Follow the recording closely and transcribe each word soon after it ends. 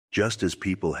Just as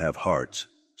people have hearts,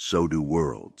 so do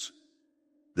worlds.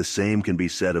 The same can be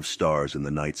said of stars in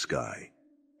the night sky,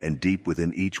 and deep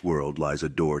within each world lies a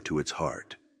door to its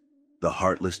heart. The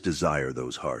heartless desire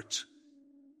those hearts.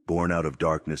 Born out of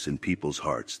darkness in people's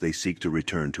hearts, they seek to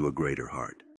return to a greater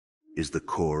heart. Is the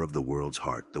core of the world's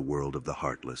heart the world of the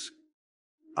heartless?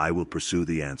 I will pursue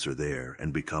the answer there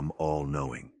and become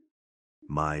all-knowing.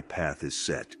 My path is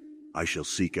set. I shall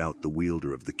seek out the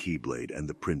wielder of the Keyblade and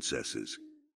the princesses.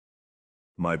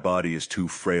 My body is too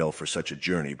frail for such a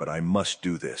journey, but I must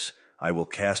do this. I will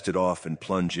cast it off and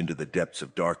plunge into the depths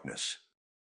of darkness.